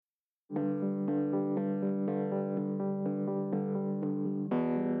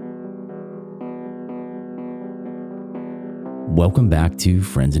Welcome back to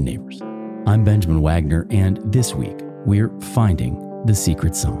Friends and Neighbors. I'm Benjamin Wagner, and this week we're finding the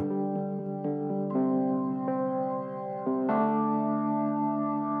secret song.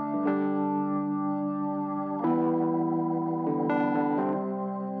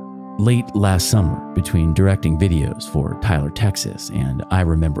 Late last summer, between directing videos for Tyler, Texas, and I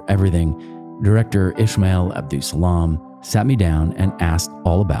Remember Everything, director Ismail Abdussalam sat me down and asked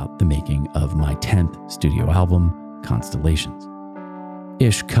all about the making of my 10th studio album, Constellations.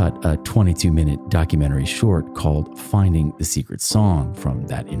 Ish cut a 22-minute documentary short called Finding the Secret Song from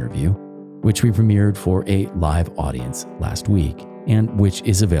that interview, which we premiered for a live audience last week, and which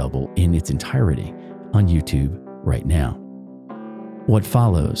is available in its entirety on YouTube right now. What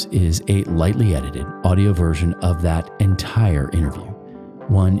follows is a lightly edited audio version of that entire interview,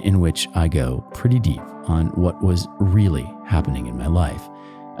 one in which I go pretty deep on what was really happening in my life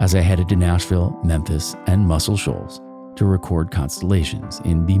as I headed to Nashville, Memphis, and Muscle Shoals to record Constellations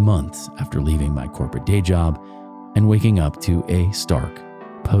in the months after leaving my corporate day job and waking up to a stark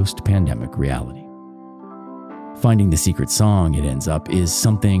post-pandemic reality. Finding the secret song, it ends up, is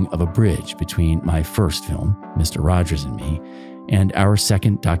something of a bridge between my first film, Mr. Rogers and Me, and our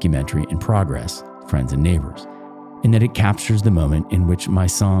second documentary in progress, Friends and Neighbors, in that it captures the moment in which my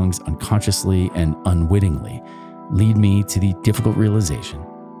songs unconsciously and unwittingly lead me to the difficult realization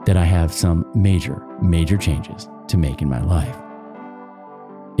that I have some major changes to make in my life.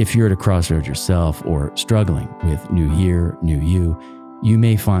 If you're at a crossroads yourself or struggling with new year, new you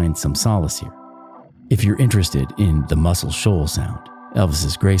may find some solace here. If you're interested in the Muscle Shoal sound,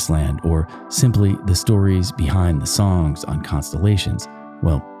 Elvis's Graceland, or simply the stories behind the songs on Constellations,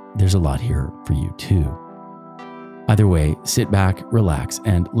 well, there's a lot here for you too. Either way, sit back, relax,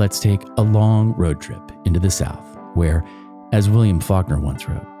 and let's take a long road trip into the South, where, as William Faulkner once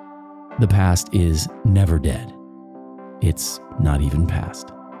wrote, the past is never dead. It's not even past.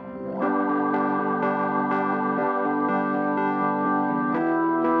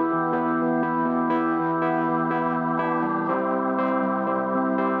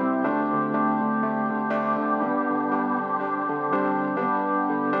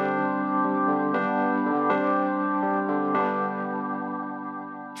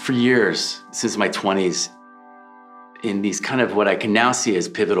 For years, since my 20s, in these kind of what I can now see as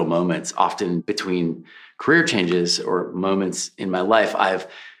pivotal moments, often between career changes or moments in my life, I've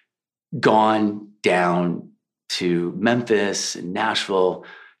gone down to Memphis and Nashville,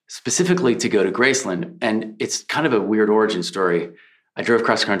 specifically to go to Graceland. And it's kind of a weird origin story. I drove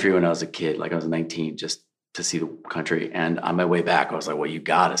cross country when I was a kid, like I was 19, just to see the country. And on my way back, I was like, well, you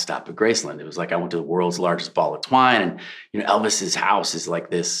gotta stop at Graceland. It was like I went to the world's largest ball of twine. And, Elvis's house is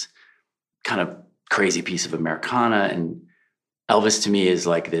like this kind of crazy piece of Americana. And Elvis to me is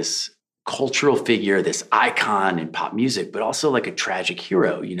like this cultural figure, this icon in pop music, but also like a tragic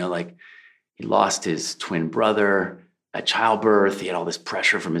hero. Like he lost his twin brother at childbirth. He had all this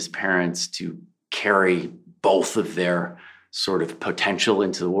pressure from his parents to carry both of their sort of potential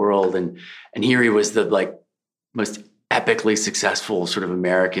into the world. And here he was the like most epically successful sort of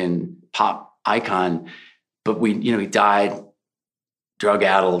American pop icon. But he died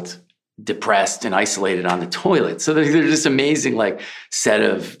drug-addled, depressed, and isolated on the toilet. So there's this amazing like set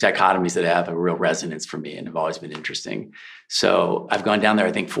of dichotomies that have a real resonance for me and have always been interesting. So I've gone down there,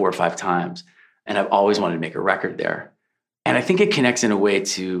 I think 4 or 5 times, and I've always wanted to make a record there. And I think it connects in a way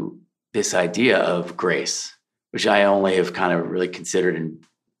to this idea of grace, which I only have kind of really considered and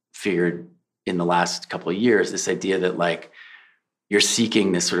figured in the last couple of years, this idea that like you're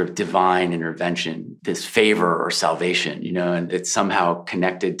seeking this sort of divine intervention, this favor or salvation, and it's somehow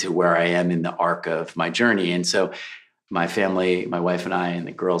connected to where I am in the arc of my journey. And so my family, my wife and I, and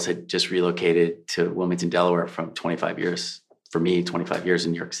the girls had just relocated to Wilmington, Delaware from 25 years in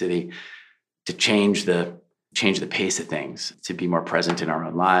New York City, to change the pace of things, to be more present in our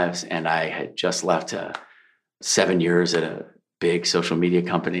own lives. And I had just left 7 years at a big social media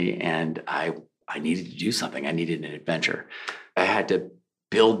company, and I needed to do something. I needed an adventure. I had to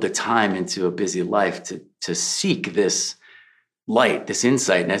build the time into a busy life to seek this light, this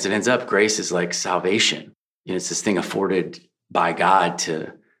insight. And as it ends up, grace is like salvation. It's this thing afforded by God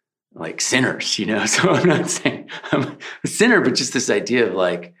to like sinners, So I'm not saying I'm a sinner, but just this idea of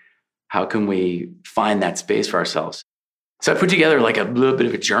like, how can we find that space for ourselves? So I put together like a little bit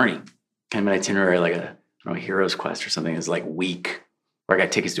of a journey, kind of an itinerary, like a hero's quest or something. Is like week where I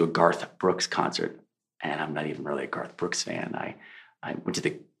got tickets to a Garth Brooks concert. And I'm not even really a Garth Brooks fan. I went to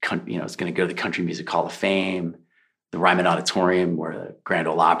I was going to go to the Country Music Hall of Fame, the Ryman Auditorium, where the Grand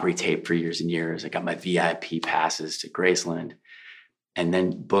Ole Opry taped for years and years. I got my VIP passes to Graceland, and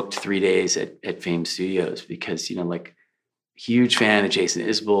then booked 3 days at Fame Studios because, huge fan of Jason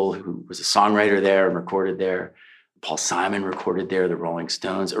Isbell, who was a songwriter there and recorded there. Paul Simon recorded there, the Rolling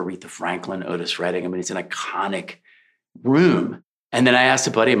Stones, Aretha Franklin, Otis Redding. I mean, it's an iconic room. And then I asked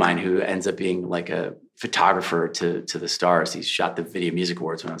a buddy of mine who ends up being like a photographer to the stars. He shot the Video Music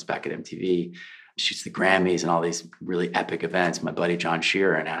Awards when I was back at MTV, shoots the Grammys and all these really epic events. My buddy John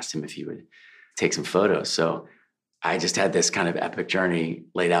Shearer, and asked him if he would take some photos. So I just had this kind of epic journey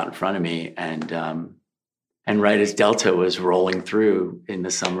laid out in front of me. And right as Delta was rolling through in the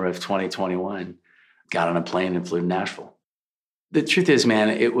summer of 2021, got on a plane and flew to Nashville. The truth is, man,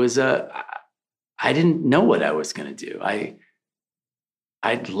 it was I didn't know what I was going to do.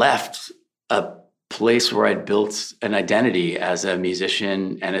 I'd left a place where I'd built an identity as a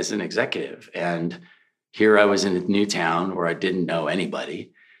musician and as an executive. And here I was in a new town where I didn't know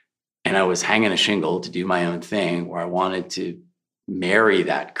anybody. And I was hanging a shingle to do my own thing, where I wanted to marry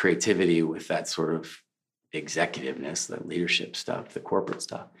that creativity with that sort of executiveness, the leadership stuff, the corporate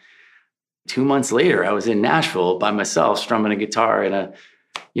stuff. 2 months later, I was in Nashville by myself, strumming a guitar in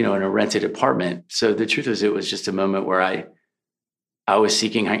a rented apartment. So the truth is, it was just a moment where I was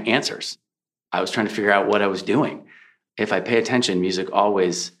seeking answers. I was trying to figure out what I was doing. If I pay attention, music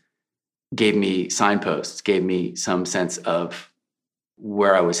always gave me signposts, gave me some sense of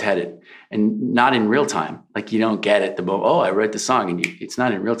where I was headed, and not in real time. Like, you don't get it the moment, oh, I wrote the song, and it's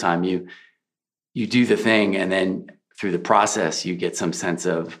not in real time. You do the thing, and then through the process, you get some sense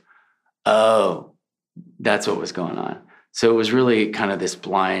of, oh, that's what was going on. So it was really kind of this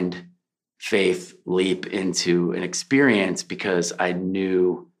blind faith leap into an experience, because I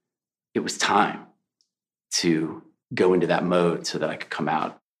knew it was time to go into that mode so that I could come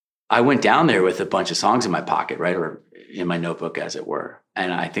out. I went down there with a bunch of songs in my pocket, right? Or in my notebook, as it were.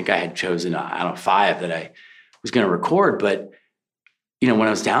 And I think I had chosen, 5 that I was going to record. But, when I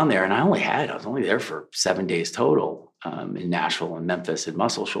was down there, and I was only there for 7 days total, in Nashville and Memphis and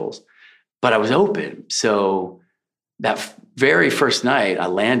Muscle Shoals, but I was open. So that very first night I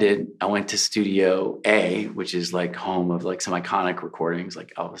landed, I went to Studio A, which is like home of like some iconic recordings,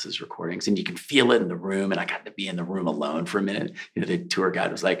 like Elvis's recordings. And you can feel it in the room. And I got to be in the room alone for a minute. The tour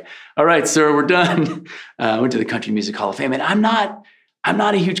guide was like, all right, sir, we're done. I went to the Country Music Hall of Fame. And I'm not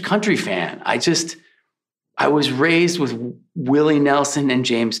a huge country fan. I was raised with Willie Nelson and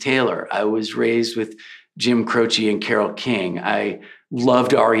James Taylor. I was raised with Jim Croce and Carole King. I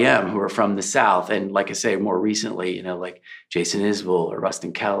loved REM, who are from the South. And like I say, more recently, like Jason Isbell or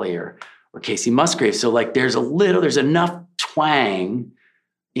Rustin Kelly or Casey Musgrave. So like there's enough twang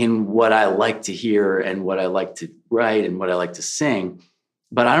in what I like to hear and what I like to write and what I like to sing.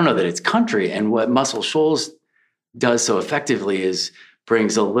 But I don't know that it's country. And what Muscle Shoals does so effectively is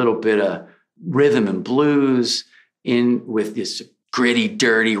brings a little bit of rhythm and blues in with this gritty,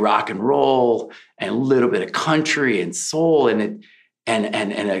 dirty rock and roll and a little bit of country and soul and an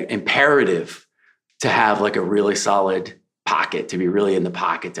imperative to have like a really solid pocket, to be really in the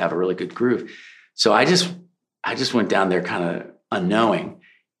pocket, to have a really good groove. So I just went down there kind of unknowing.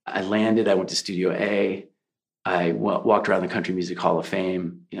 I landed, I went to Studio A. I walked around the Country Music Hall of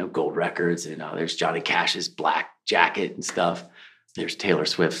Fame, gold records, and there's Johnny Cash's black jacket and stuff. There's Taylor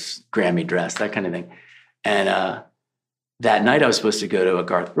Swift's Grammy dress, that kind of thing. And that night I was supposed to go to a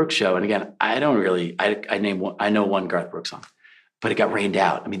Garth Brooks show. And again, I know one Garth Brooks song, but it got rained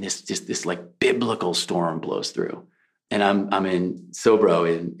out. I mean, this like biblical storm blows through. And I'm in Sobro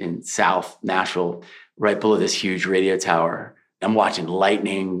in South Nashville, right below this huge radio tower. I'm watching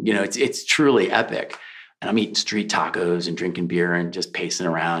lightning, it's truly epic. And I'm eating street tacos and drinking beer and just pacing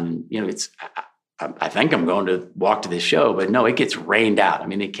around. And, I think I'm going to walk to this show, but no, it gets rained out. I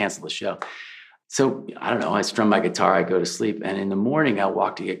mean, they cancel the show. So I don't know, I strum my guitar, I go to sleep. And in the morning I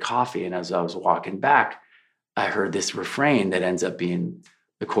walk to get coffee. And as I was walking back, I heard this refrain that ends up being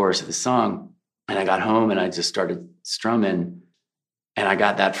the chorus of the song. And I got home and I just started strumming. And I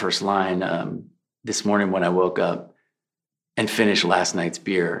got that first line this morning when I woke up and finished last night's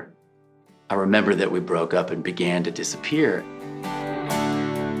beer. I remember that we broke up and began to disappear.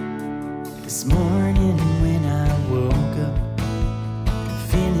 This morning when I woke up,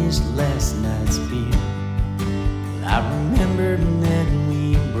 finished last night's beer, I remembered that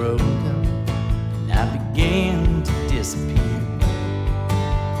we broke up, and I began to disappear,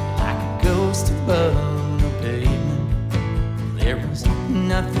 like a ghost above the pavement. There was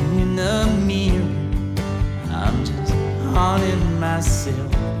nothing in the mirror, I'm just haunting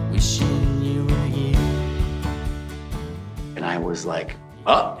myself, wishing you were here. And I was like,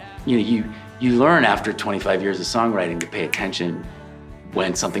 oh, you learn after 25 years of songwriting to pay attention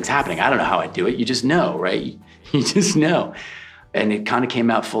when something's happening. I don't know how I do it. You just know, right? You just know. And it kind of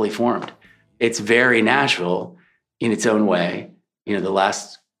came out fully formed. It's very Nashville in its own way. You know, the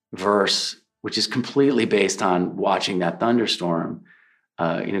last verse, which is completely based on watching that thunderstorm,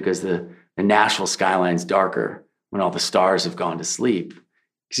 because the Nashville skyline's darker when all the stars have gone to sleep.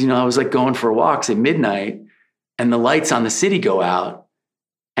 Because, I was like going for walks at midnight and the lights on the city go out.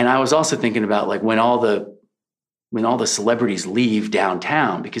 And I was also thinking about like when all the celebrities leave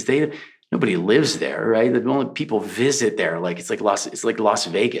downtown, because nobody lives there, right? The only people visit there. Like it's like Las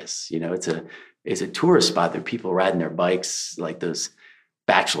Vegas, it's a tourist spot. There are people riding their bikes, like those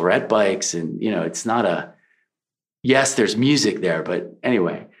bachelorette bikes. And, it's not yes, there's music there, but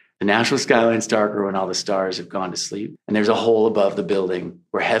anyway, the Nashville skyline's darker when all the stars have gone to sleep. And there's a hole above the building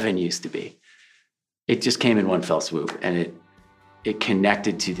where heaven used to be. It just came in one fell swoop, and it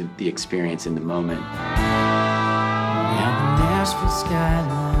connected to the experience in the moment. Now the Nashville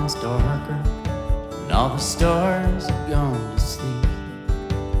skyline's darker when all the stars have gone to sleep.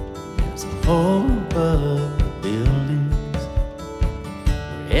 There's a hole above the buildings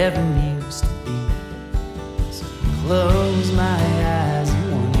where heaven used to be. So I close my eyes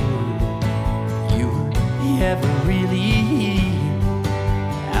and wonder you were ever really here.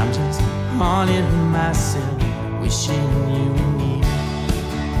 I'm just haunting myself, wishing you were near.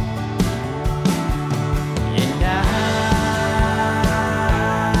 And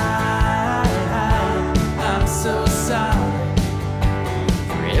I'm so sorry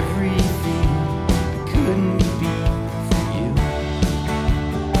for everything I couldn't be for you. And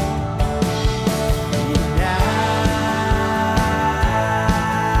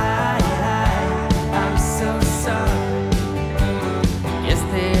I'm so sorry. Guess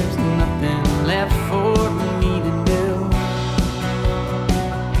there's nothing left for me to do.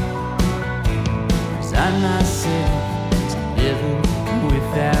 'Cause I'm myself to living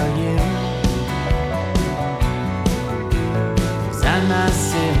without you. 'Cause I'm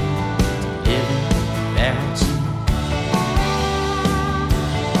myself to living without you.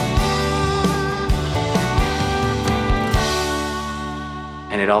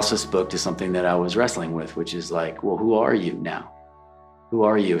 And it also spoke to something that I was wrestling with, which is like, well, who are you now? Who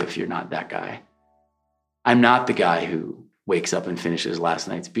are you if you're not that guy? I'm not the guy who wakes up and finishes last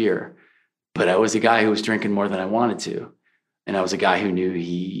night's beer, but I was a guy who was drinking more than I wanted to. And I was a guy who knew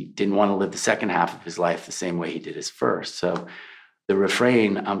he didn't want to live the second half of his life the same way he did his first. So the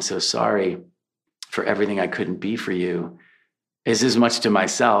refrain, I'm so sorry for everything I couldn't be for you, is as much to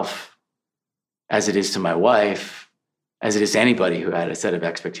myself as it is to my wife, as it is to anybody who had a set of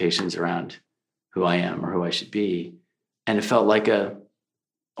expectations around who I am or who I should be. And it felt like a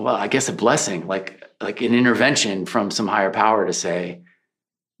blessing, like an intervention from some higher power to say,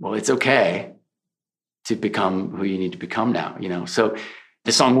 well, it's okay to become who you need to become now, So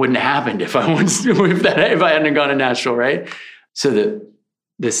the song wouldn't have happened if I hadn't gone to Nashville, right? So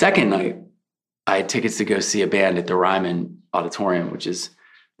the second night, I had tickets to go see a band at the Ryman Auditorium, which is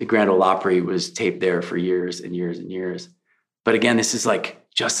the Grand Ole Opry was taped there for years and years and years. But again, this is like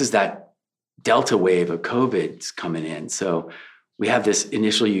just as that Delta wave of COVID's coming in. So we have this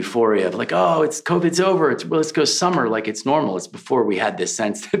initial euphoria of like, oh, COVID's over. Let's go summer like it's normal. It's before we had this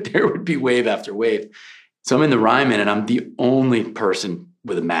sense that there would be wave after wave. So I'm in the Ryman and I'm the only person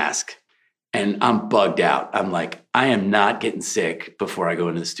with a mask and I'm bugged out. I'm like, I am not getting sick before I go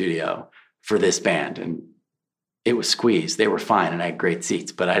into the studio for this band. And it was Squeeze. They were fine and I had great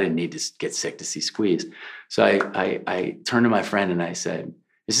seats, but I didn't need to get sick to see Squeeze. So I turned to my friend and I said,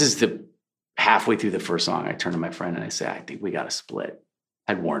 this is halfway through the first song, I turned to my friend and I said, I think we got to split.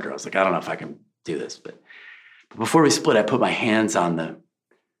 I'd warned her. I was like, I don't know if I can do this. But before we split, I put my hands on the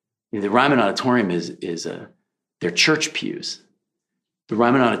Ryman Auditorium is they're church pews. The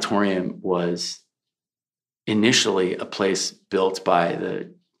Ryman Auditorium was initially a place built by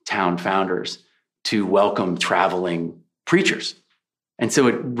the town founders to welcome traveling preachers. And so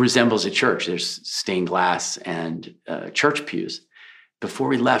it resembles a church. There's stained glass and church pews. Before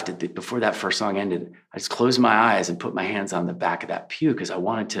we left, before that first song ended, I just closed my eyes and put my hands on the back of that pew because I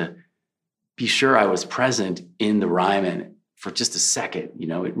wanted to be sure I was present in the Ryman for just a second.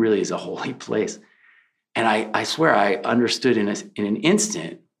 It really is a holy place. And I swear I understood in an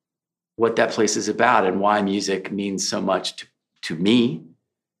instant what that place is about and why music means so much to me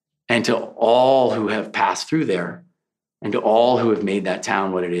and to all who have passed through there and to all who have made that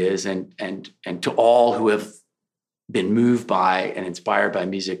town what it is and to all who have been moved by and inspired by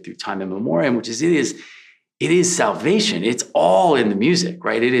music through time immemorial, which is it is salvation. It's all in the music,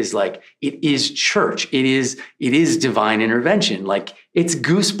 right? It is church. It is divine intervention. Like it's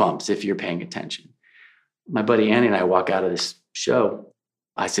goosebumps if you're paying attention. My buddy Annie and I walk out of this show.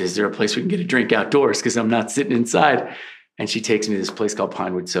 I said, is there a place we can get a drink outdoors? Because I'm not sitting inside. And she takes me to this place called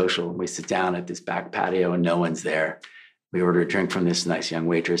Pinewood Social. And we sit down at this back patio and no one's there. We order a drink from this nice young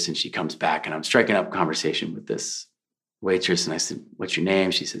waitress and she comes back and I'm striking up a conversation with this waitress. And I said, what's your name?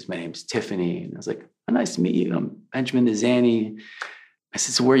 She says, my name's Tiffany. And I was like, oh, nice to meet you. I'm Benjamin Dizani. I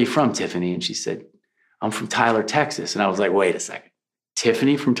said, so where are you from, Tiffany? And she said, I'm from Tyler, Texas. And I was like, wait a second.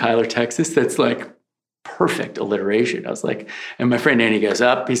 Tiffany from Tyler, Texas? That's like perfect alliteration. I was like, and my friend Andy goes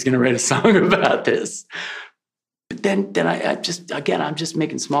up, he's going to write a song about this. But then I'm just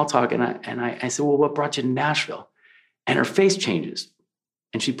making small talk. And I said, well, what brought you to Nashville? And her face changes.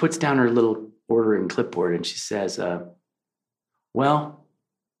 And she puts down her little ordering clipboard and she says, well,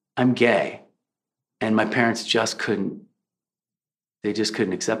 I'm gay. And my parents just couldn't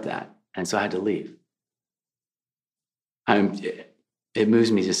accept that. And so I had to leave. It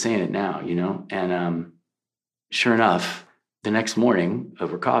moves me just saying it now, you know? And sure enough, the next morning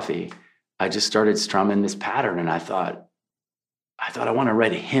over coffee, I just started strumming this pattern and I thought I want to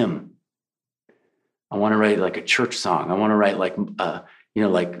write a hymn. I want to write like a church song. I want to write like a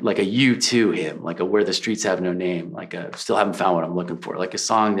U2 hymn, like a Where the Streets Have No Name, like a Still Haven't Found What I'm Looking For, like a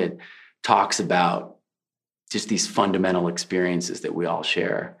song that talks about just these fundamental experiences that we all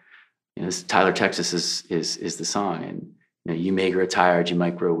share. You know, this Tyler, Texas is the song. And you know, you may grow tired, you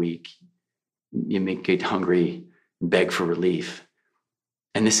might grow weak, you may get hungry and beg for relief.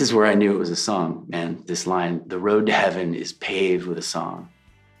 And this is where I knew it was a song, man. This line, the road to heaven is paved with a song.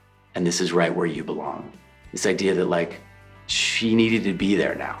 And this is right where you belong. This idea that like, she needed to be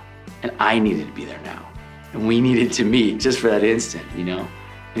there now. And I needed to be there now. And we needed to meet just for that instant, you know?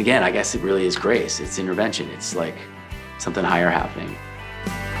 And again, I guess it really is grace. It's intervention. It's like something higher happening.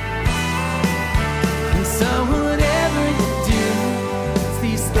 And so whatever you do, it's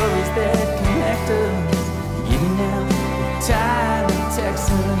these stories that connect us. Getting out of Tyler,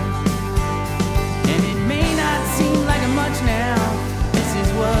 Texas. And it may not seem like much now. This is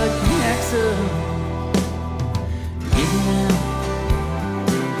what connects us. Getting out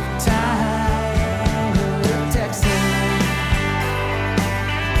of Tyler, Texas.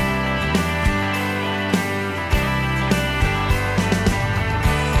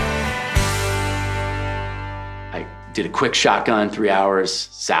 Did a quick shotgun 3 hours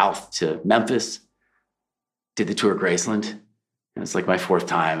south to Memphis, did the tour of Graceland. And it's like my fourth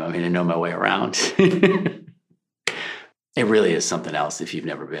time. I mean, I know my way around. It really is something else if you've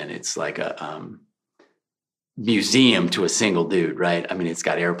never been. It's like a museum to a single dude, right? I mean, it's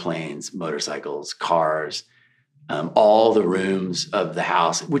got airplanes, motorcycles, cars, all the rooms of the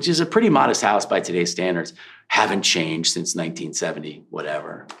house, which is a pretty modest house by today's standards, haven't changed since 1970,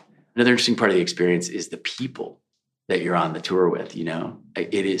 whatever. Another interesting part of the experience is the people that you're on the tour with, you know?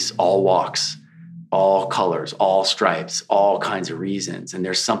 It is all walks, all colors, all stripes, all kinds of reasons. And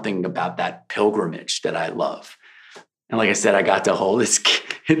there's something about that pilgrimage that I love. And like I said, I got to hold the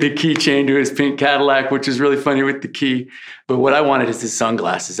keychain to his pink Cadillac, which is really funny with the key. But what I wanted is his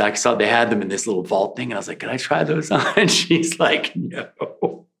sunglasses. I saw they had them in this little vault thing. And I was like, can I try those on? And she's like, no.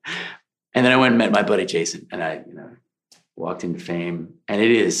 And then I went and met my buddy, Jason. And I, walked into Fame. And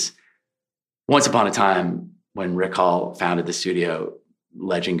it is, once upon a time, when Rick Hall founded the studio,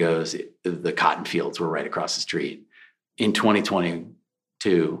 legend goes, the cotton fields were right across the street. In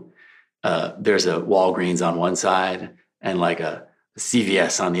 2022, there's a Walgreens on one side and like a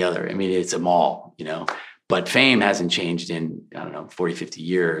CVS on the other. I mean, it's a mall, you know, but Fame hasn't changed in, 40, 50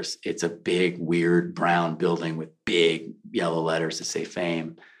 years. It's a big, weird brown building with big yellow letters that say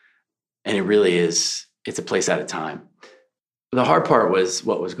Fame. And it really is, it's a place at a time. The hard part was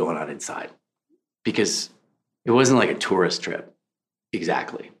what was going on inside, because it wasn't like a tourist trip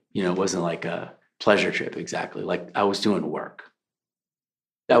exactly. It wasn't like a pleasure trip exactly. Like I was doing work.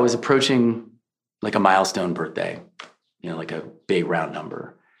 I was approaching like a milestone birthday, like a big round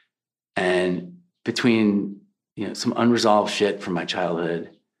number. And between, some unresolved shit from my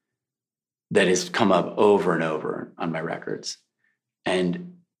childhood that has come up over and over on my records,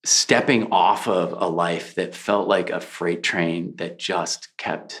 and stepping off of a life that felt like a freight train that just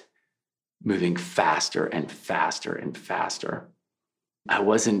kept moving faster and faster and faster. I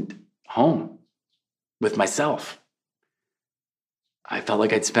wasn't home with myself. I felt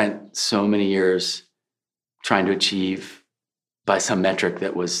like I'd spent so many years trying to achieve by some metric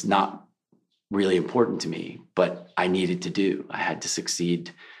that was not really important to me, but I needed to do. I had to succeed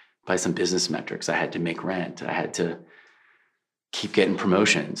by some business metrics. I had to make rent. I had to keep getting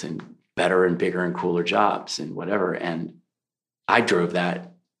promotions and better and bigger and cooler jobs and whatever. And I drove that.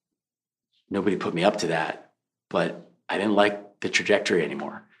 Nobody put me up to that, but I didn't like the trajectory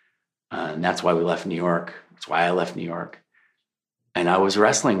anymore. And that's why we left New York. That's why I left New York. And I was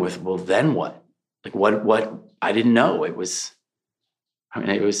wrestling with, well, then what? like what I didn't know. It was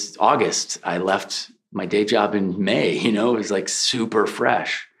August. I left my day job in May, it was like super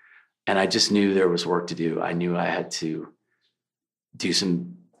fresh. And I just knew there was work to do. I knew I had to do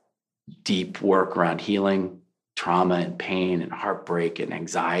some deep work around healing trauma and pain and heartbreak and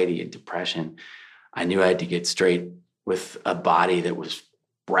anxiety and depression. I knew I had to get straight with a body that was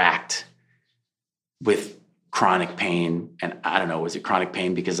racked with chronic pain. And I don't know, was it chronic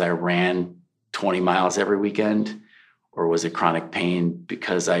pain because I ran 20 miles every weekend? Or was it chronic pain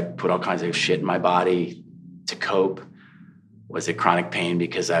because I put all kinds of shit in my body to cope? Was it chronic pain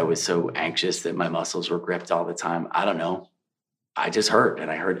because I was so anxious that my muscles were gripped all the time? I don't know. I just hurt,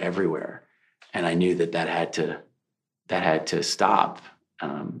 and I hurt everywhere. And I knew that had to stop,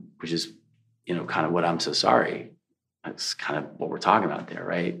 which is, kind of what I'm so sorry. That's kind of what we're talking about there,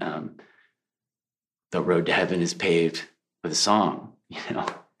 right? The road to heaven is paved with a song,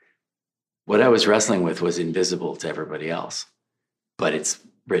 What I was wrestling with was invisible to everybody else, but it's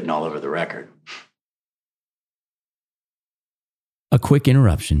written all over the record. A quick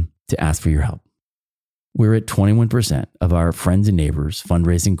interruption to ask for your help. We're at 21% of our friends and neighbors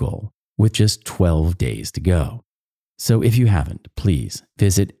fundraising goal with just 12 days to go. So if you haven't, please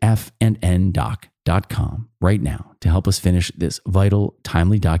visit fandndoc.com right now to help us finish this vital,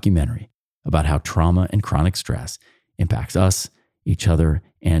 timely documentary about how trauma and chronic stress impacts us, each other,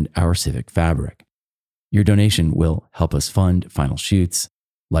 and our civic fabric. Your donation will help us fund final shoots,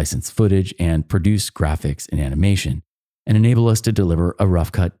 license footage, and produce graphics and animation, and enable us to deliver a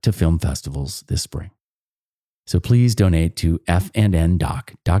rough cut to film festivals this spring. So please donate to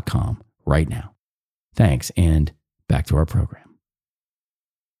fandndoc.com right now. Thanks, and back to our program.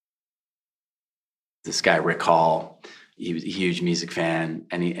 This guy, Rick Hall, he was a huge music fan,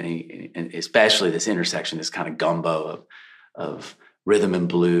 and especially this intersection, this kind of gumbo of rhythm and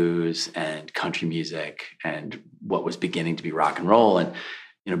blues and country music and what was beginning to be rock and roll, and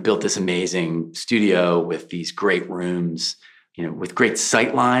built this amazing studio with these great rooms, with great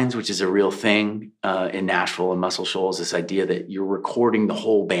sight lines, which is a real thing in Nashville and Muscle Shoals, this idea that you're recording the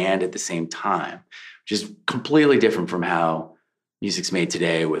whole band at the same time, which is completely different from how music's made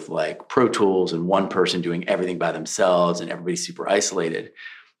today with like Pro Tools and one person doing everything by themselves and everybody's super isolated.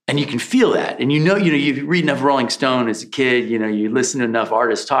 And you can feel that. And you read enough Rolling Stone as a kid, you listen to enough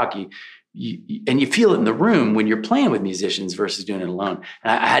artists talk, and you feel it in the room when you're playing with musicians versus doing it alone.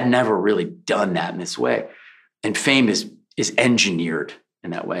 And I had never really done that in this way. And Fame is engineered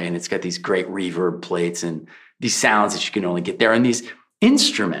in that way. And it's got these great reverb plates and these sounds that you can only get there. And these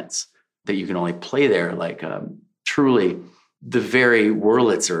instruments that you can only play there, like truly the very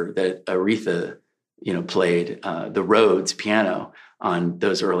Wurlitzer that Aretha, played, the Rhodes piano on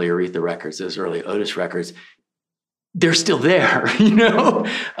those early Aretha records, those early Otis records, they're still there,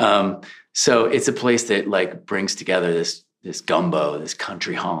 So it's a place that like brings together this gumbo, this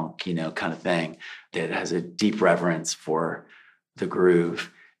country honk, kind of thing that has a deep reverence for the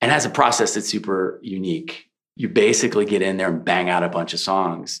groove and has a process that's super unique. You basically get in there and bang out a bunch of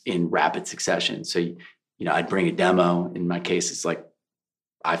songs in rapid succession. So, I'd bring a demo. In my case, it's like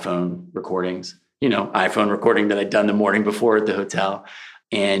iPhone recordings, iPhone recording that I'd done the morning before at the hotel.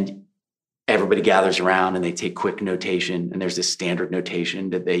 And everybody gathers around and they take quick notation. And there's this standard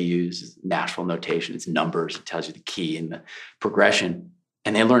notation that they use, Nashville notation. It's numbers. It tells you the key and the progression.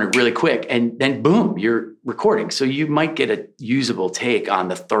 And they learn it really quick. And then boom, you're recording. So you might get a usable take on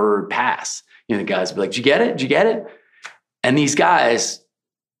the third pass. The guys will be like, did you get it? Did you get it? And these guys,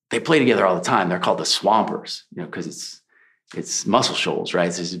 they play together all the time. They're called the Swampers, because it's Muscle Shoals, right?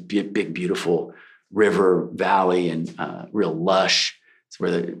 It's this big, beautiful river valley and real lush. It's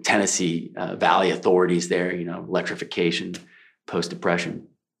where the Tennessee Valley authorities there, electrification, post-depression.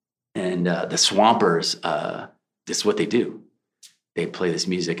 And the Swampers, this is what they do. They play this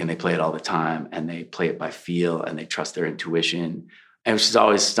music and they play it all the time and they play it by feel and they trust their intuition. And which is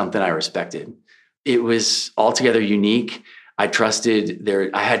always something I respected. It was altogether unique. I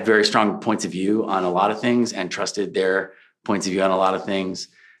had very strong points of view on a lot of things and trusted their points of view on a lot of things.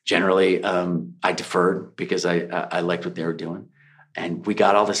 Generally, I deferred because I liked what they were doing. And we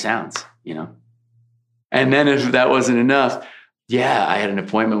got all the sounds, And then if that wasn't enough, I had an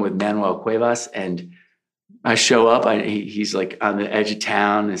appointment with Manuel Cuevas and I show up. He's like on the edge of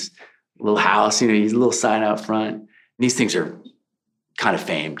town, this little house, he's a little sign out front. And these things are kind of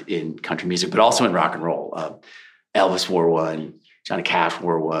famed in country music, but also in rock and roll. Elvis wore one, Johnny Cash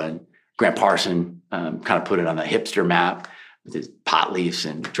wore one, Grant Parson kind of put it on the hipster map with his pot leaves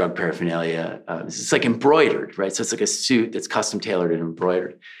and drug paraphernalia. It's like embroidered, right? So it's like a suit that's custom tailored and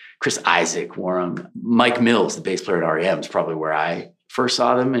embroidered. Chris Isaak wore them. Mike Mills, the bass player at R.E.M., is probably where I first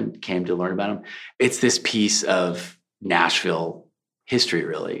saw them and came to learn about them. It's this piece of Nashville history,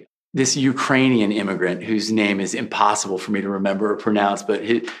 really. This Ukrainian immigrant whose name is impossible for me to remember or pronounce, but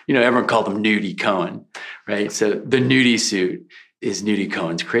everyone called him Nudie Cohen, right? So the Nudie suit is Nudie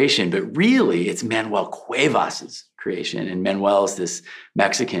Cohen's creation, but really it's Manuel Cuevas's creation. And Manuel is this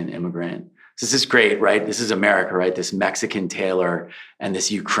Mexican immigrant. So this is great, right? This is America, right? This Mexican tailor and this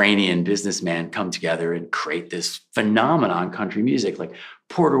Ukrainian businessman come together and create this phenomenon, country music, like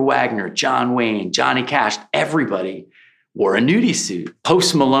Porter Wagner, John Wayne, Johnny Cash, everybody wore a Nudie suit.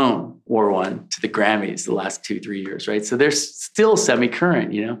 Post Malone wore one to the Grammys the last 2-3 years, right? So they're still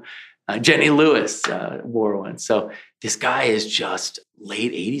semi-current, Jenny Lewis wore one. So this guy is just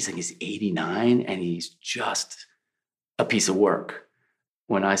late 80s, I think he's 89, and he's just a piece of work.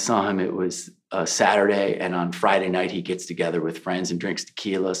 When I saw him, it was a Saturday, and on Friday night, he gets together with friends and drinks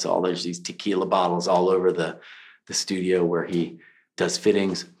tequila. So there's these tequila bottles all over the studio where he does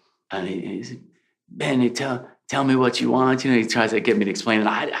fittings. And he's, "Ben, tell me what you want." He tries to get me to explain it.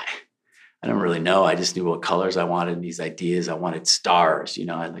 I don't really know. I just knew what colors I wanted and these ideas. I wanted stars,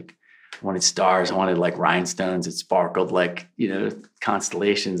 I wanted stars. I wanted like rhinestones that sparkled like,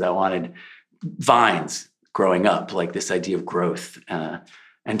 constellations. I wanted vines growing up, like this idea of growth,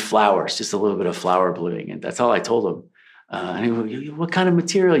 and flowers, just a little bit of flower blooming. And that's all I told him. And he goes, "What kind of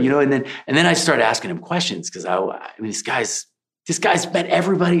material?" And then I started asking him questions because this guy's met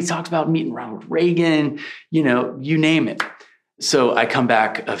everybody. He talks about meeting Ronald Reagan, you name it. So I come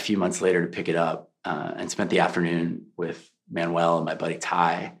back a few months later to pick it up and spent the afternoon with Manuel and my buddy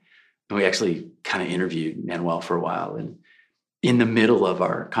Ty. And we actually kind of interviewed Manuel for a while. And in the middle of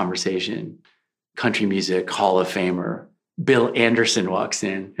our conversation, country music Hall of Famer Bill Anderson walks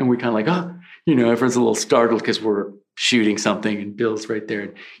in. And we kind of like, everyone's a little startled because we're shooting something and Bill's right there.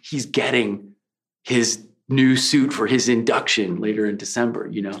 And he's getting his new suit for his induction later in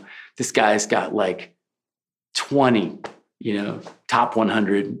December. This guy's got like 20, top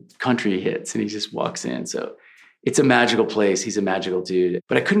 100 country hits, and he just walks in. So it's a magical place. He's a magical dude.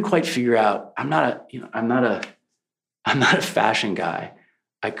 But I couldn't quite figure out, I'm not a fashion guy.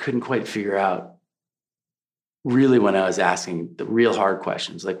 I couldn't quite figure out really when I was asking the real hard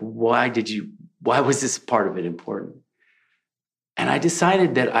questions, like why was this part of it important? And I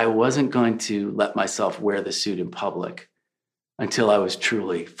decided that I wasn't going to let myself wear the suit in public until I was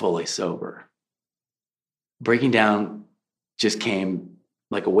truly, fully sober. Breaking down just came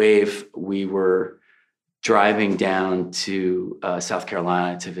like a wave. We were driving down to South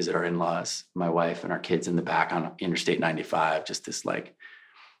Carolina to visit our in-laws, my wife and our kids in the back on Interstate 95, just this like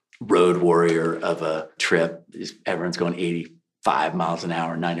road warrior of a trip. Everyone's going 85 miles an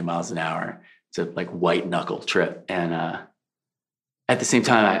hour, 90 miles an hour. It's a like white knuckle trip. And at the same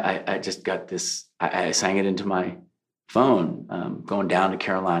time, I just got this, I sang it into my phone, going down to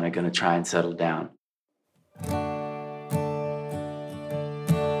Carolina, going to try and settle down.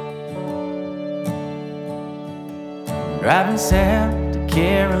 Driving south to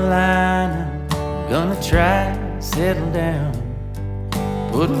Carolina, I'm gonna try to settle down.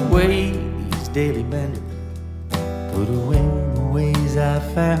 Put away these daily benders, put away the ways I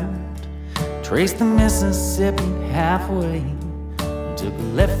found. Trace the Mississippi halfway, took a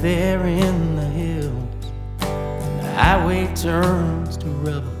left there in the hills. And the highway turns to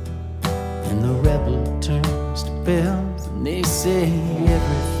rubble, and the rebel turns to bells. And they say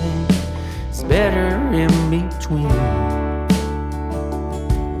everything's better in between.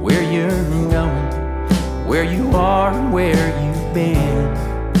 Where you're going, where you are, where you've been.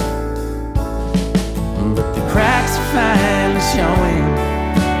 But the cracks are finally showing,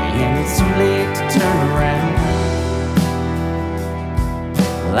 and it's too late to turn around.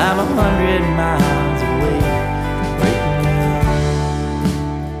 Well, I'm 100 miles away from breaking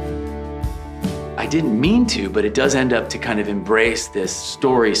in. I didn't mean to, but it does end up to kind of embrace this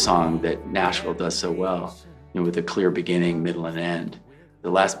story song that Nashville does so well, with a clear beginning, middle, and end. The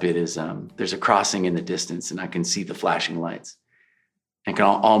last bit is there's a crossing in the distance, and I can see the flashing lights. I can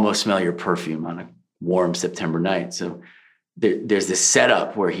almost smell your perfume on a warm September night. So there's this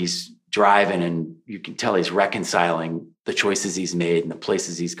setup where he's driving, and you can tell he's reconciling the choices he's made and the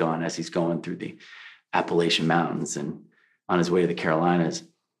places he's gone as he's going through the Appalachian Mountains and on his way to the Carolinas.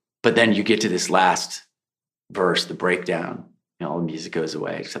 But then you get to this last verse, the breakdown, all the music goes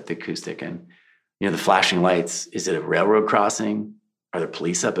away except the acoustic. And, the flashing lights, is it a railroad crossing? Are there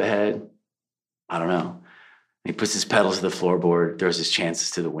police up ahead? I don't know. He puts his pedals to the floorboard, throws his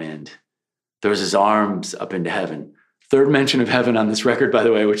chances to the wind, throws his arms up into heaven. Third mention of heaven on this record, by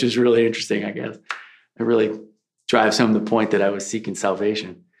the way, which is really interesting, I guess. It really drives home the point that I was seeking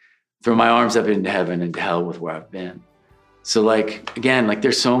salvation. Throw my arms up into heaven and to hell with where I've been. So like, again, like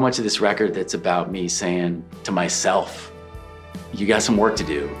there's so much of this record that's about me saying to myself, you got some work to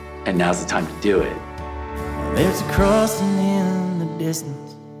do, and now's the time to do it. There's a crossing in the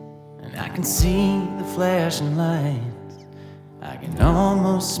distance, and I can see the flashing lights. I can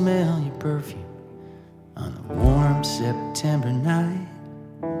almost smell your perfume on a warm September night.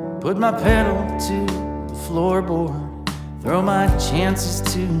 Put my pedal to the floorboard, throw my chances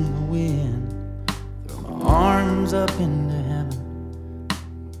to the wind. Arms up into heaven,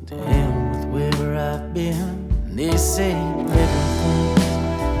 to hell with wherever I've been. And they say everything's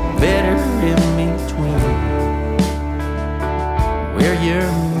better in between. Where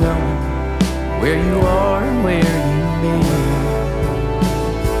you're going, where you are, and where you've been.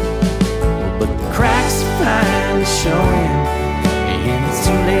 But the cracks are finally showing, and it's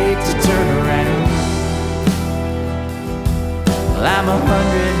too late to turn around. Well, I'm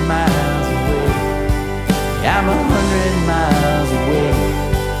 100 miles away. I'm 100 miles away.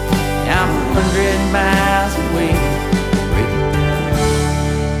 I'm 100 miles away right now.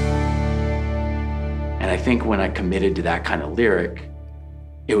 And I think when I committed to that kind of lyric,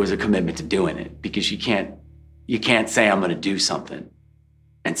 it was a commitment to doing it, because you can't say I'm going to do something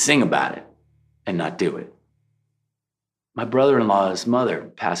and sing about it and not do it. My brother-in-law's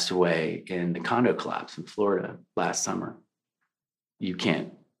mother passed away in the condo collapse in Florida last summer. You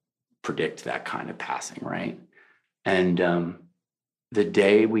can't predict that kind of passing, right? And the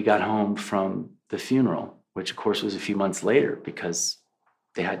day we got home from the funeral, which of course was a few months later because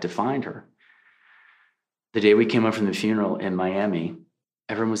they had to find her, the day we came up from the funeral in Miami,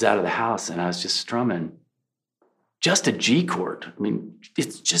 everyone was out of the house, and I was just strumming just a G chord. I mean,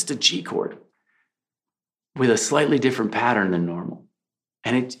 it's just a G chord with a slightly different pattern than normal.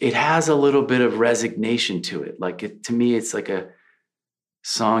 And it has a little bit of resignation to it. Like, to me, it's like a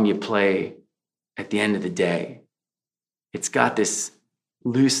song you play at the end of the day. It's got this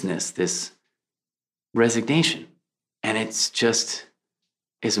looseness, this resignation. And it's just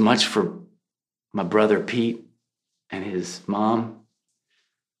as much for my brother Pete and his mom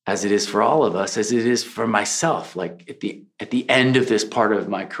as it is for all of us, as it is for myself. Like at the end of this part of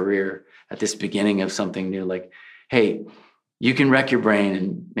my career, at this beginning of something new, like, hey, you can wreck your brain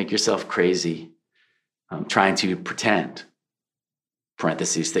and make yourself crazy trying to pretend,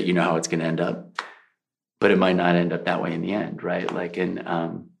 parentheses, that you know how it's going to end up, but it might not end up that way in the end, right? Like,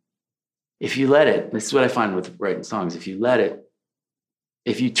 and if you let it, this is what I find with writing songs, if you let it,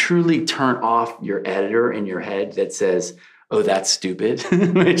 if you truly turn off your editor in your head that says, oh, that's stupid,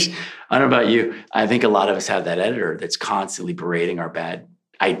 which I don't know about you, I think a lot of us have that editor that's constantly berating our bad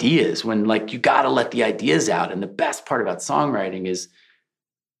ideas, when like you got to let the ideas out. And the best part about songwriting is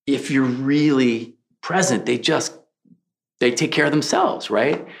if you're really present, they take care of themselves,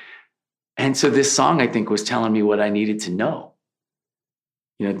 right? And so this song, I think, was telling me what I needed to know.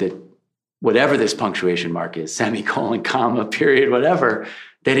 You know, that whatever this punctuation mark is, semicolon, comma, period, whatever,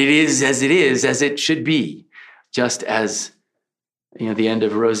 that it is, as it should be. Just as, you know, the end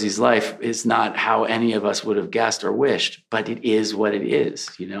of Rosie's life is not how any of us would have guessed or wished, but it is what it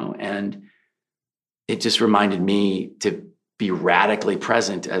is, you know? And it just reminded me to be radically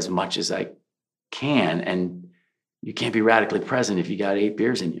present as much as I can. And you can't be radically present if you got 8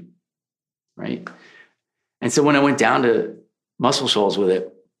 beers in you, right? And so when I went down to Muscle Shoals with it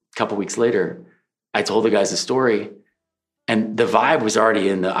a couple weeks later, I told the guys the story, and the vibe was already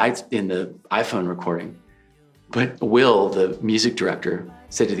in the iPhone recording. But Will, the music director,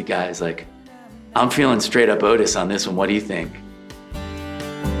 said to the guys, like, I'm feeling straight up Otis on this one. What do you think?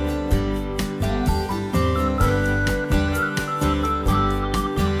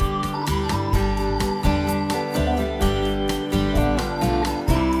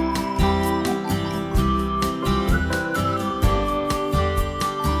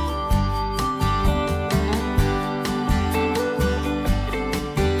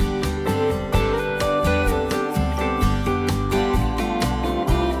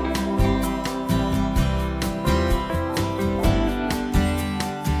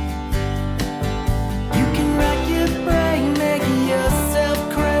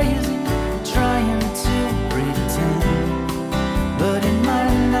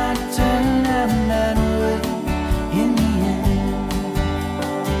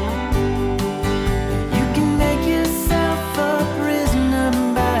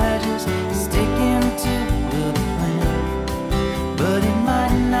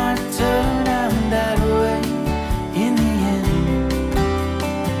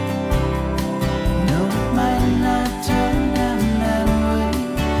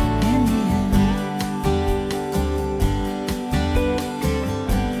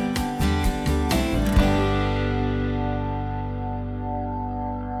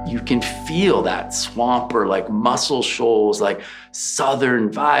 you can feel that swamp or like Muscle Shoals, like Southern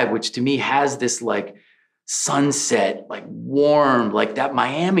vibe, which to me has this like sunset, like warm, like that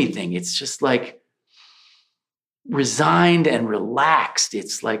Miami thing. It's just like resigned and relaxed.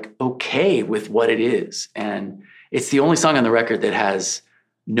 It's like okay with what it is. And it's the only song on the record that has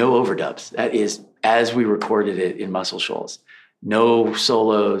no overdubs. That is as we recorded it in Muscle Shoals. No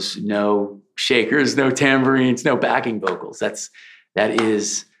solos, no shakers, no tambourines, no backing vocals. That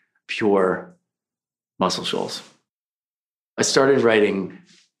is pure Muscle Shoals. I started writing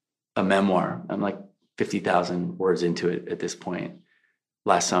a memoir. I'm like 50,000 words into it at this point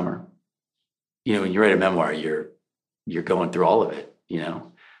last summer. You know, when you write a memoir, you're going through all of it, you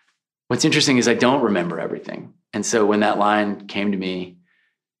know. What's interesting is I don't remember everything. And so when that line came to me,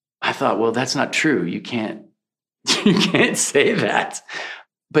 I thought, well, that's not true. You can't say that.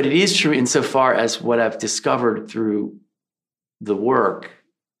 But it is true insofar as what I've discovered through the work,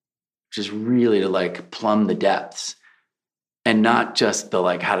 which is really to like plumb the depths and not just the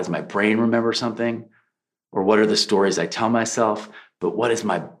like, how does my brain remember something or what are the stories I tell myself, but what does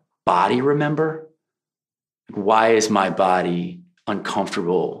my body remember? Why is my body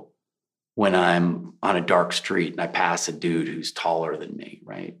uncomfortable when I'm on a dark street and I pass a dude who's taller than me,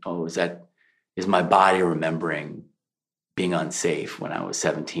 right? Oh, is my body remembering being unsafe when I was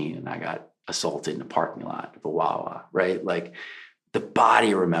 17 and I got assaulted in a parking lot of a Wawa, right? Like the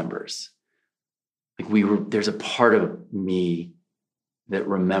body remembers. Like there's a part of me that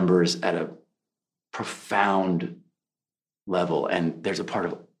remembers at a profound level. And there's a part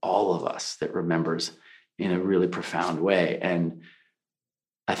of all of us that remembers in a really profound way. And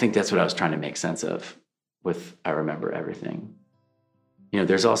I think that's what I was trying to make sense of with I Remember Everything. You know,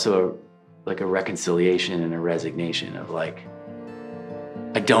 there's also a reconciliation and a resignation of like,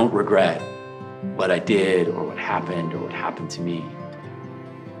 I don't regret what I did or what happened to me.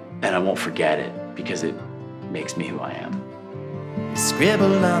 And I won't forget it because it makes me who I am.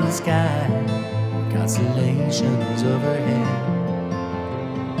 Scribbled on the sky, constellations overhead.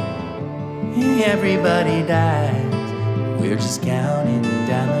 Everybody dies, we're just counting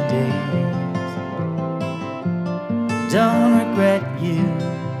down the days. Don't regret you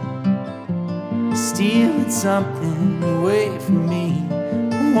stealing something away from me.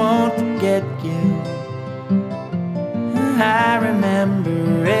 I won't forget you. I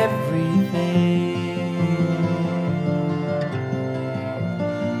remember everything.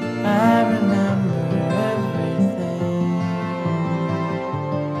 I remember everything.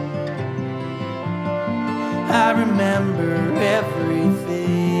 I remember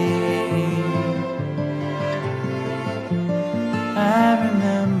everything. I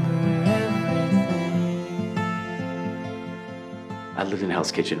remember everything. I lived in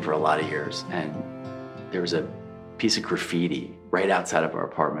Hell's Kitchen for a lot of years, and there was a piece of graffiti right outside of our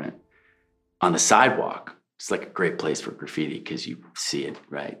apartment on the sidewalk. It's like a great place for graffiti because you see it,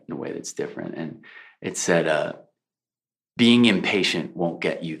 right, in a way that's different. And it said, being impatient won't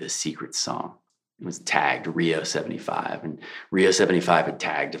get you the secret song. It was tagged Rio 75, and Rio 75 had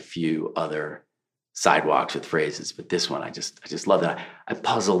tagged a few other sidewalks with phrases, but this one, I just love that. I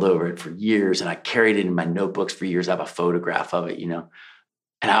puzzled over it for years, and I carried it in my notebooks for years. I have a photograph of it, you know,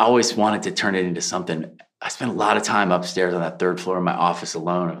 and I always wanted to turn it into something. I spent a lot of time upstairs on that third floor in my office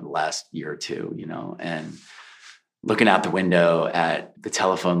alone over the last year or two, you know, and looking out the window at the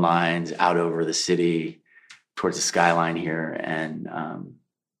telephone lines out over the city towards the skyline here. And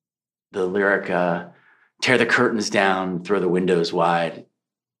the lyric, tear the curtains down, throw the windows wide.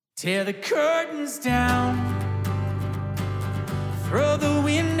 Tear the curtains down, throw the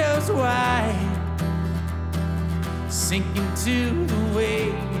windows wide. Sink into the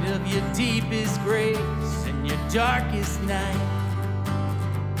weight of your deepest grace and your darkest night.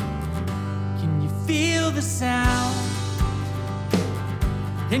 Can you feel the sound?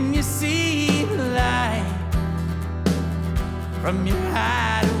 Can you see the light? From your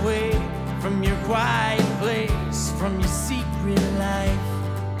hideaway, from your quiet place, from your secret life.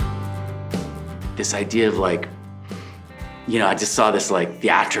 This idea of like, you know, I just saw this like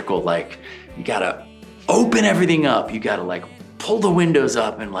theatrical, like you gotta open everything up. You gotta like pull the windows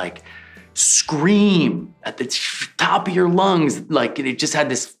up and like scream at the top of your lungs. Like it just had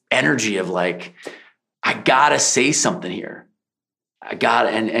this energy of like, I gotta say something here.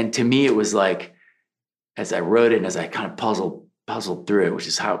 And to me, it was like, as I wrote it and as I kind of puzzled through it, which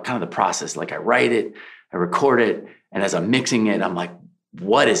is how kind of the process, like I write it, I record it, and as I'm mixing it, I'm like,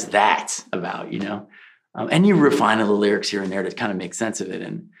 what is that about, you know? And you refine the lyrics here and there to kind of make sense of it.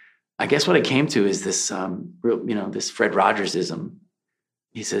 And I guess what I came to is this, this Fred Rogers-ism.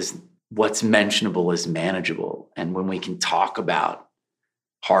 He says, what's mentionable is manageable. And when we can talk about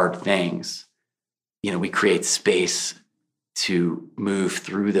hard things, we create space to move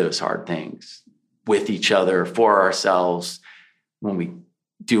through those hard things with each other, for ourselves. When we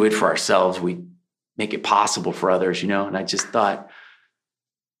do it for ourselves, we make it possible for others, and I just thought,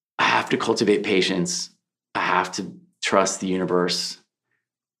 I have to cultivate patience. I have to trust the universe,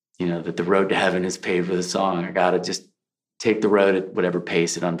 that the road to heaven is paved with a song. I got to just take the road at whatever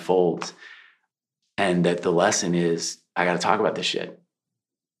pace it unfolds. And that the lesson is, I got to talk about this shit.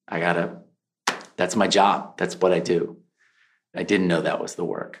 That's my job. That's what I do. I didn't know that was the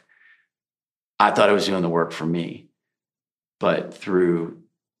work. I thought I was doing the work for me. But through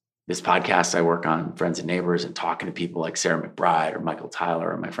this podcast I work on, Friends and Neighbors, and talking to people like Sarah McBride or Michael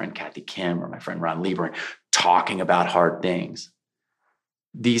Tyler or my friend Kathy Kim or my friend Ron Lieber, talking about hard things,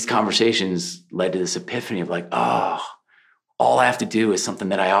 these conversations led to this epiphany of like, oh, all I have to do is something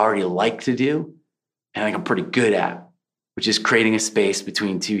that I already like to do and I think I'm pretty good at, which is creating a space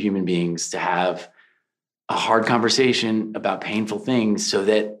between two human beings to have a hard conversation about painful things so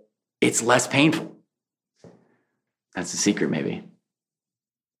that it's less painful. That's the secret, maybe.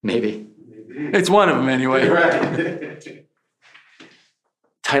 Maybe. It's one of them anyway. Right.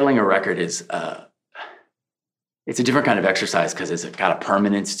 Titling a record is, it's a different kind of exercise because it's got a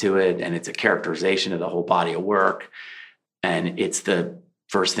permanence to it and it's a characterization of the whole body of work. And it's the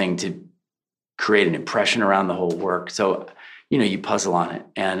first thing to create an impression around the whole work. So, you puzzle on it.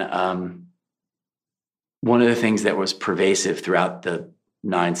 And one of the things that was pervasive throughout the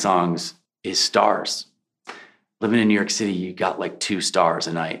 9 songs is stars. Living in New York City, you got like 2 stars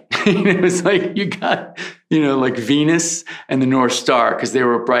a night. It was like you got, like Venus and the North Star because they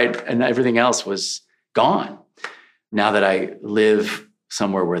were bright and everything else was gone. Now that I live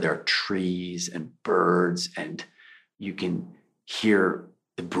somewhere where there are trees and birds and you can hear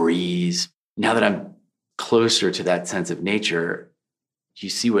the breeze, now that I'm closer to that sense of nature, you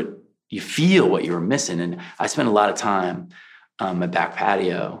feel what you were missing. And I spent a lot of time on my back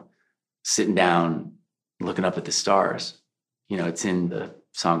patio, sitting down, looking up at the stars. It's in the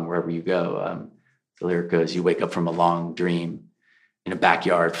song Wherever You Go. The lyric goes, you wake up from a long dream in a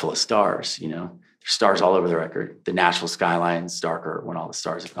backyard full of stars. There's stars all over the record. The Nashville skyline's darker when all the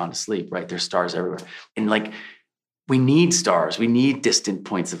stars have gone to sleep, right? There's stars everywhere. And we need stars. We need distant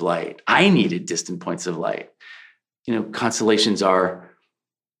points of light. I needed distant points of light. Constellations are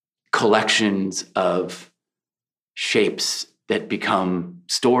collections of shapes that become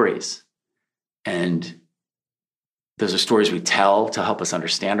stories. And those are stories we tell to help us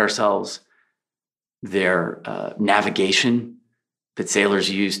understand ourselves. They're navigation that sailors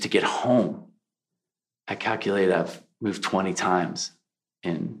use to get home. I calculate I've moved 20 times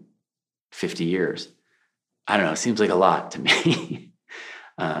in 50 years. I don't know, it seems like a lot to me.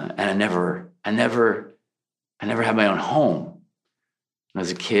 And I never had my own home. When I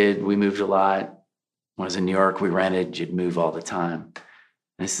was a kid, we moved a lot. When I was in New York, we rented, you'd move all the time.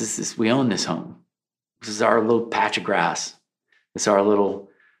 And we own this home. This is our little patch of grass. It's our little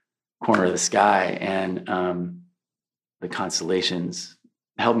corner of the sky. And the constellations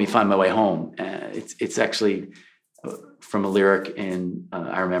helped me find my way home. It's actually from a lyric in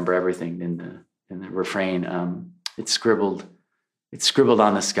I Remember Everything in the refrain. It's scribbled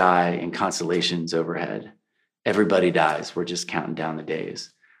on the sky in constellations overhead. Everybody dies. We're just counting down the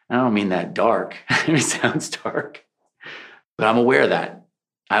days. And I don't mean that dark. It sounds dark. But I'm aware of that.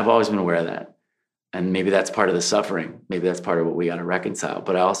 I've always been aware of that. And maybe that's part of the suffering. Maybe that's part of what we got to reconcile.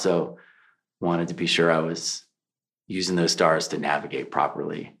 But I also wanted to be sure I was using those stars to navigate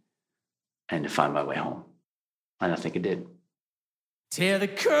properly and to find my way home. And I think it did. Tear the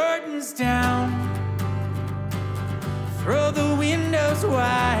curtains down, throw the windows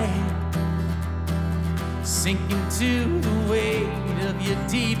wide, sink into the weight of your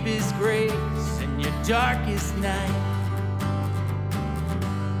deepest grace and your darkest night.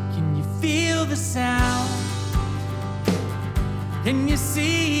 Can you feel the sound? Can you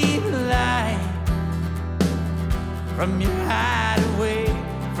see the light? From your hideaway,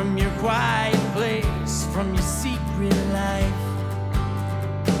 from your quiet place, from your secret life.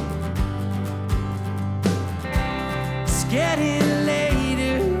 It's getting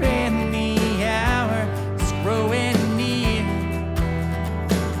later and the hour is growing near.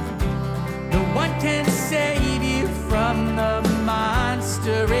 No one can save you from the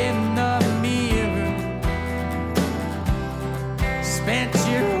monster in the mirror. Spent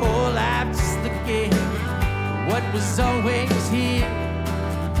your whole life just looking what was always here.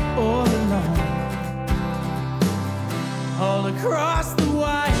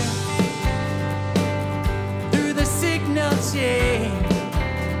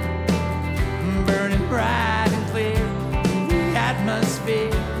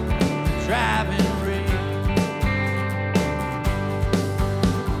 driving rain.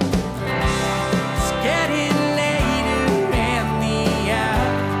 It's getting later and the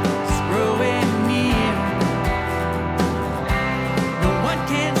hour's growing near. No one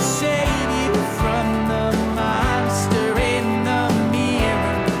can save you from the monster in the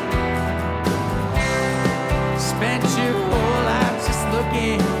mirror. Spent your whole life just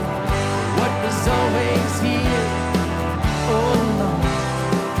looking what was always here all along.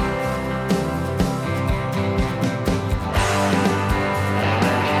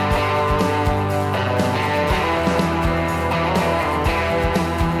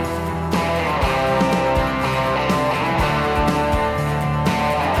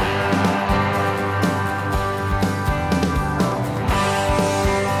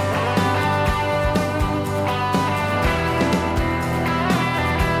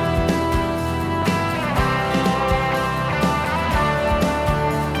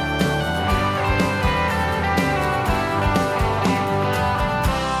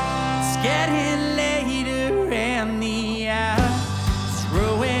 It's getting later and the hour's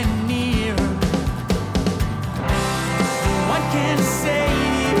growing nearer. No one can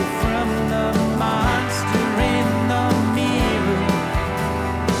save you from the monster in the mirror.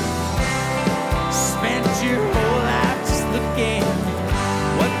 Spent your whole life just looking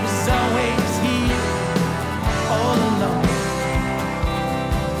what was always here all along.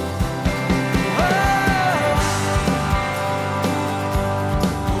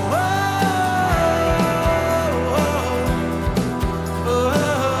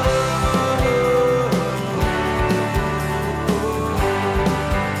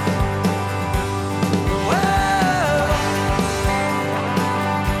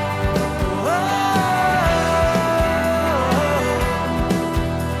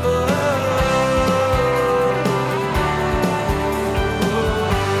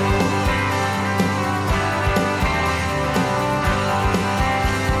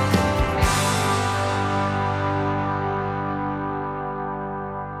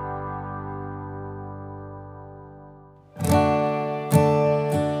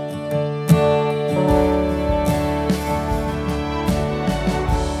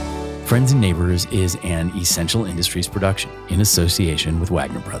 Friends and Neighbors is an Essential Industries production in association with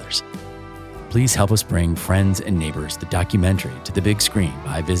Wagner Brothers. Please help us bring Friends and Neighbors, the documentary, to the big screen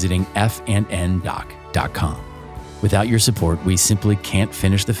by visiting fndoc.com. Without your support, we simply can't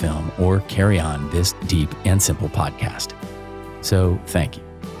finish the film or carry on this deep and simple podcast. So thank you.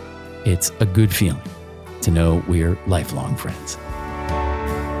 It's a good feeling to know we're lifelong friends.